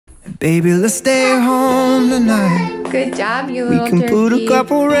Baby, let's stay home tonight. Good job, you little turkey. We can put a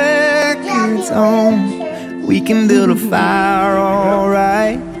couple records on. We can build a fire,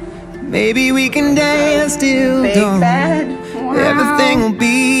 alright. Maybe we can dance till dawn. Wow. Everything will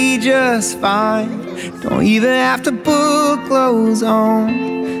be just fine. Don't even have to put clothes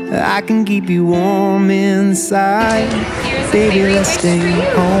on. I can keep you warm inside. Baby, let's stay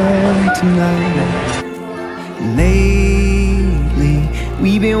home tonight. Lately,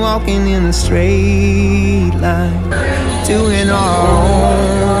 we've been walking in a straight line, doing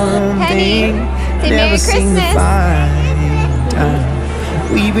our own thing. Never seem to find time.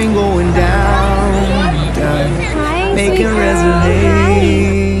 We've been going downtown, making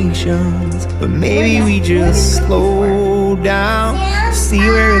reservations, but maybe we just slow down, see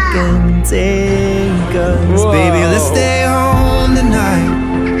where it can take us. Whoa. Baby, let's stay home tonight.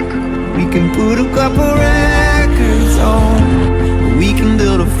 We can put a couple records on. We can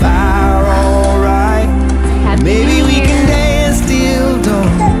build a fire, alright. Maybe we can dance till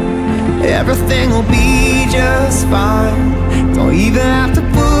dawn. Everything will be just fine. Don't even have to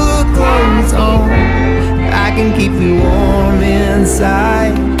put clothes on. I can keep you warm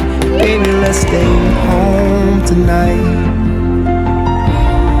inside. Baby, let's stay home tonight.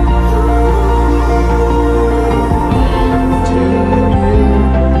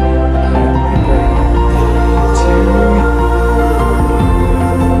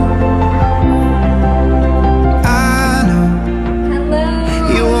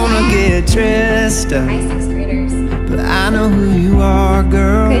 Dressed up, but I know who you are,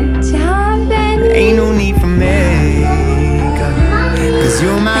 girl. Good job, Benny. Ain't no need for makeup, 'cause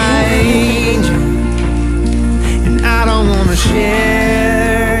you're my angel, and I don't wanna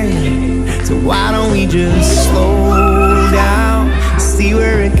share you. So why don't we just slow down, see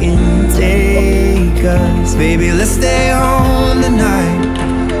where it can take us. Baby, let's stay home tonight.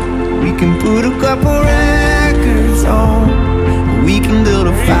 We can put a couple records on. We can build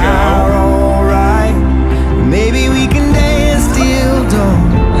a fire, alright. Maybe we can dance till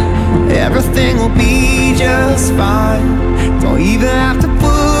dawn. Everything will be just fine. Don't even have to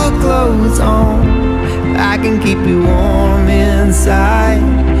put clothes on. I can keep you warm inside.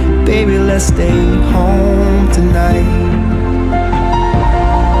 Baby, let's stay home tonight.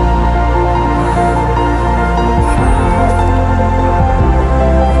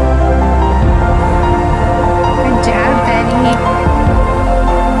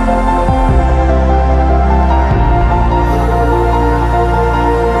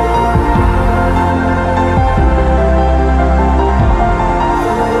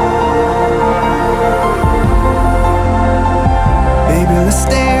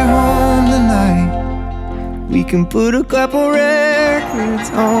 We can put a couple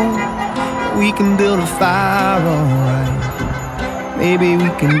records on. We can build a fire, alright. Maybe we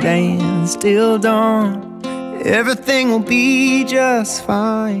can dance till dawn. Everything will be just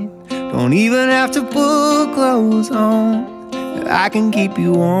fine. Don't even have to put clothes on. I can keep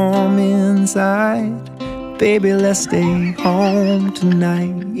you warm inside. Baby, let's stay home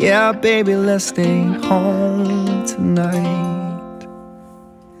tonight. Yeah, baby, let's stay home tonight.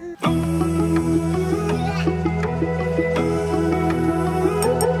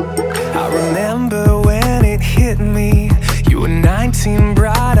 Remember when it hit me? You were 19,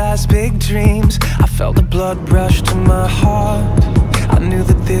 bright eyes, big dreams. I felt the blood rush to my heart. I knew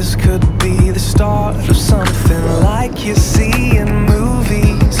that this could be the start of something like you see in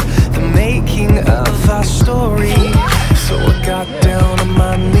movies, the making of our story. So I got down on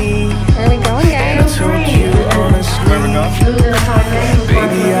my knees. Where are we going, guys? And I told you honestly,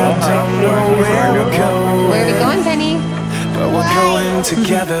 baby, I don't know where we're going. Where are we going, Penny? But we're going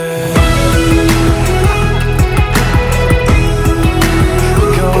together.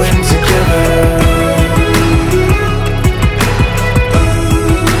 We're going together.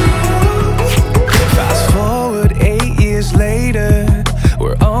 Fast forward 8 years later,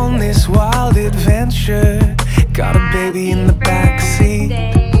 we're on this wild adventure. Got a baby in the backseat.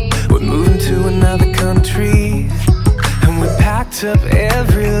 We're moving to another country, and we packed up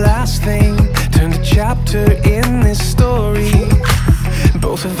every last thing. Turned a chapter in this story.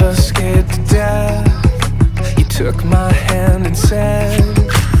 Both of us scared to death. You took my hand and said,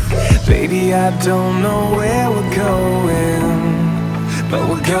 baby, I don't know where we're going, but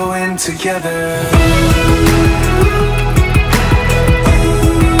we're going together.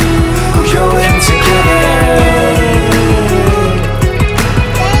 We're going together.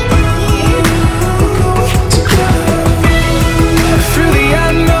 Through the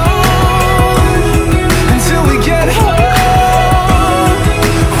unknown, until we get home,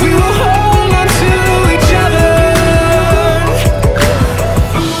 we will hold on to each other.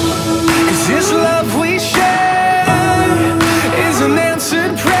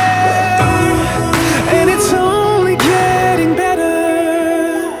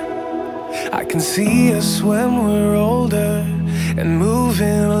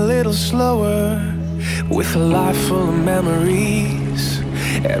 little slower, with a life full of memories,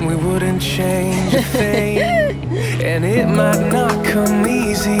 and we wouldn't change a thing. And it might not come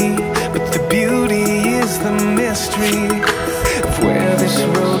easy, but the beauty is the mystery of where this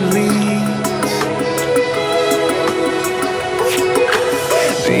road leads.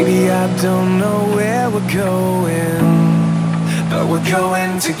 Baby, I don't know where we're going, but we're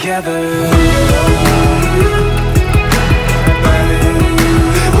going together.